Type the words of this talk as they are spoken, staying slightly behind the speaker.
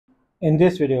In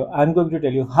this video, I'm going to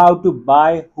tell you how to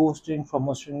buy hosting from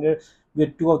Hostinger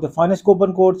with two of the finest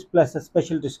coupon codes plus a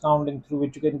special discounting through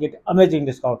which you can get amazing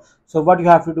discount. So what you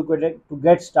have to do to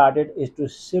get started is to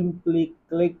simply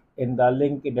click in the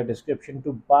link in the description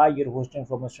to buy your hosting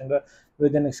from Hostinger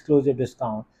with an exclusive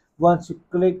discount. Once you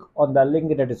click on the link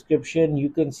in the description,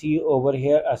 you can see over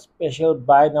here a special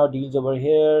buy now deals over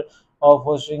here of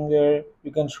Hostinger.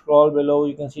 You can scroll below,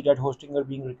 you can see that Hostinger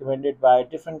being recommended by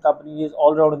different companies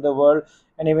all around in the world.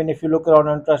 And even if you look around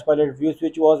on Trustpilot reviews,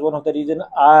 which was one of the reason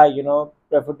I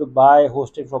prefer to buy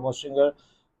hosting from Hostinger,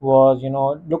 was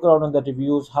look around on the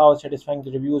reviews, how satisfying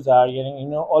the reviews are.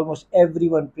 Almost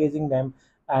everyone praising them,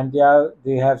 and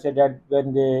they have said that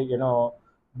when they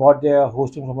bought their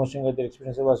hosting from Hostinger, their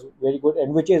experience was very good,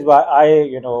 and which is why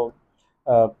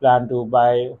I plan to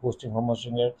buy hosting from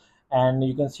Hostinger. And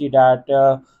you can see that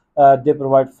they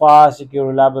provide fast, secure,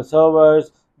 reliable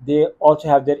servers. They also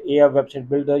have their AI website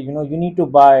builder. You need to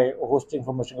buy hosting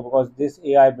from Hostinger because this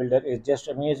AI builder is just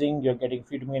amazing. You're getting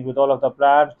free domain with all of the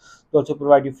plans. They also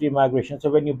provide you free migration. So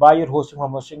when you buy your hosting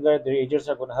from Hostinger, their agents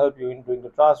are going to help you in doing the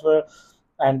transfer.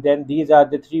 And then these are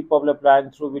the three popular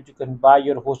plans through which you can buy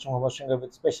your hosting from Hostinger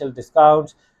with special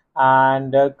discounts.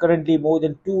 And currently more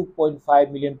than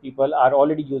 2.5 million people are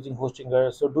already using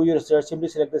Hostinger. So do your research, simply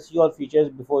select the see all features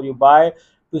before you buy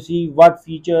to see what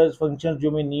features functions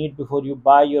you may need before you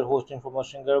buy your hosting from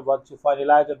Hostinger. Once you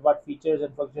finalize on what features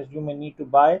and functions you may need to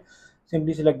buy,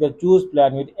 simply select the choose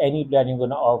plan with any plan you're going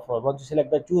to offer. Once you select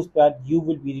the choose plan, you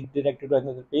will be redirected to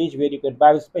another page where you can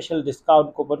buy with special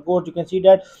discount coupon code. You can see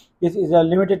that this is a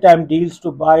limited time deals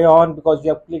to buy on because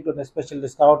you have clicked on the special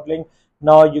discount link.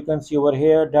 Now you can see over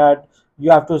here that you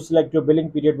have to select your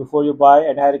billing period before you buy,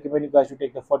 and I recommend you guys to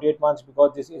take the 48 months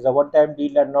because this is a one-time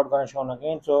deal and not going to show on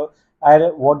again. So I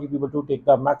want you people to take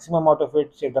the maximum out of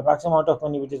it, save the maximum amount of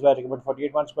money, which is why I recommend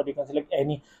 48 months, but you can select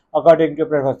any according to your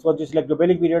preference. Once you select the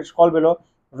billing period, scroll below,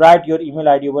 write your email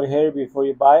ID over here before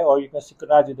you buy, or you can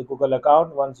synchronize with the Google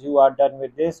account. Once you are done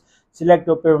with this, select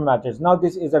your payment methods. Now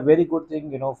this is a very good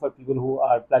thing, for people who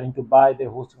are planning to buy their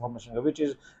hosting from Messenger, which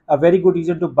is a very good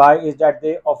reason to buy is that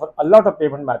they offer a lot of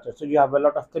payment methods. So you have a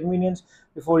lot of convenience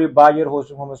before you buy your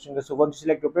hosting from Messenger. So once you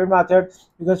select your payment method,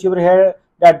 you can see over here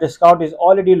that discount is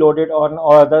already loaded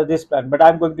on this plan. But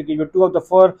I'm going to give you two of the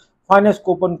four finest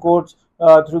coupon codes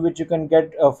through which you can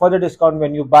get further discount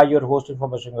when you buy your hosting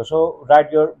from Messenger. So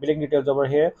write your billing details over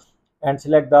here and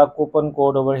select the coupon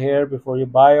code over here before you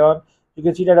buy on. You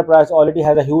can see that the price already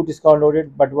has a huge discount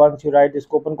loaded, but once you write this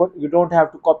coupon code, you don't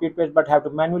have to copy it paste but have to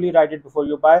manually write it before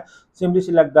you buy. Simply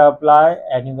select the apply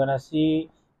and you're gonna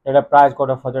see that a price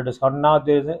got a further discount. Now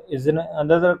there is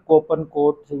another coupon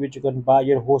code through which you can buy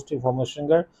your hosting from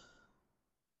Messenger.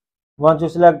 Once you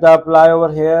select the apply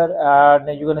over here, and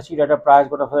you're going to see that a price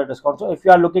got a further discount. So if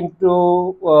you are looking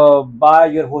to buy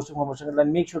your hosting from Hostinger,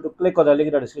 then make sure to click on the link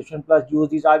in the description, plus use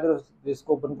these either of this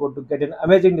coupon code to get an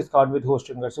amazing discount with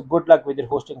Hostinger. So good luck with your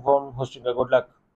hosting from Hostinger. Good luck.